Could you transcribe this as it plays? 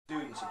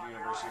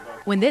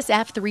When this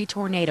F3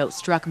 tornado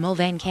struck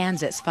Mulvane,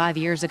 Kansas 5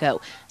 years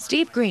ago,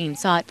 Steve Green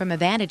saw it from a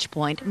vantage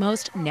point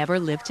most never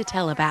lived to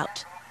tell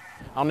about.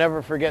 I'll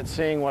never forget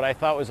seeing what I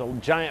thought was a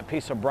giant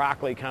piece of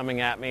broccoli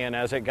coming at me, and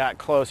as it got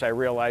close, I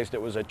realized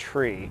it was a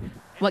tree.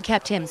 What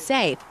kept him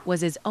safe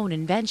was his own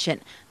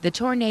invention, the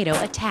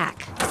tornado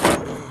attack.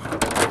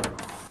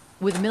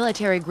 With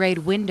military-grade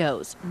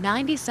windows,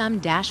 90-some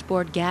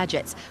dashboard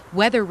gadgets,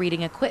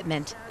 weather-reading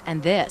equipment,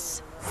 and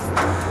this.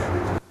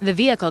 The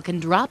vehicle can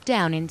drop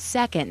down in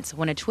seconds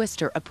when a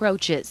twister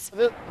approaches.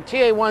 The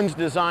TA-1's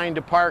designed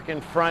to park in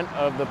front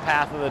of the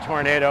path of the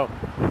tornado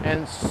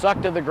and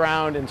suck to the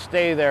ground and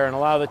stay there and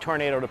allow the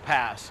tornado to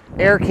pass.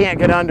 Air can't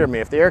get under me.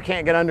 If the air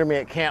can't get under me,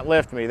 it can't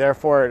lift me.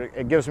 Therefore,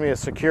 it gives me a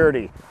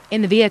security.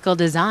 In the vehicle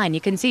design, you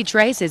can see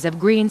traces of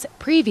Green's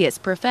previous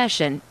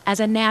profession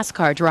as a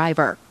NASCAR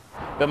driver.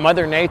 But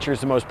Mother Nature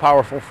is the most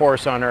powerful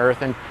force on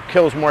Earth and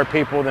kills more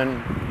people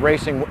than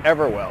racing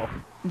ever will.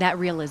 That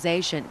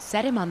realization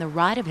set him on the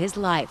ride of his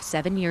life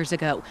 7 years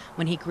ago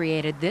when he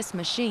created this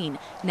machine,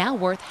 now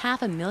worth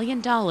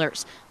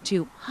 $500,000,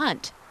 to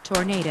hunt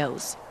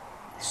tornadoes.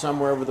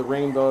 Somewhere over the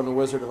rainbow in the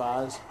Wizard of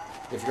Oz,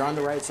 if you're on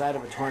the right side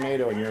of a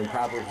tornado and you're in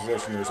proper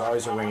position, there's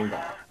always a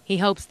rainbow. He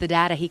hopes the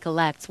data he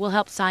collects will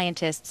help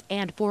scientists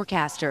and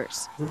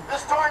forecasters.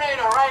 This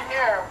tornado right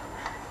here,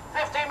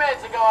 15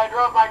 minutes ago I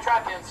drove my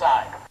truck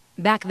inside.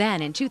 Back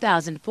then, in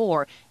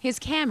 2004, his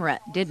camera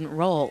didn't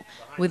roll.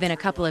 Within a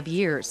couple of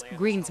years,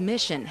 Green's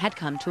mission had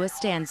come to a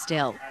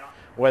standstill.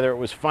 Whether it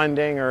was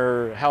funding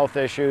or health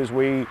issues,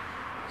 we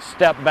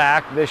stepped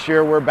back. This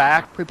year we're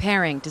back.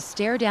 Preparing to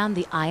stare down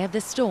the eye of the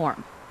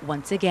storm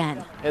once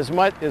again. As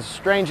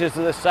strange as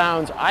this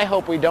sounds, I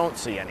hope we don't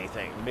see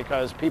anything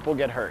because people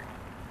get hurt.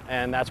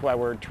 And that's why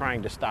we're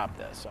trying to stop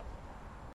this.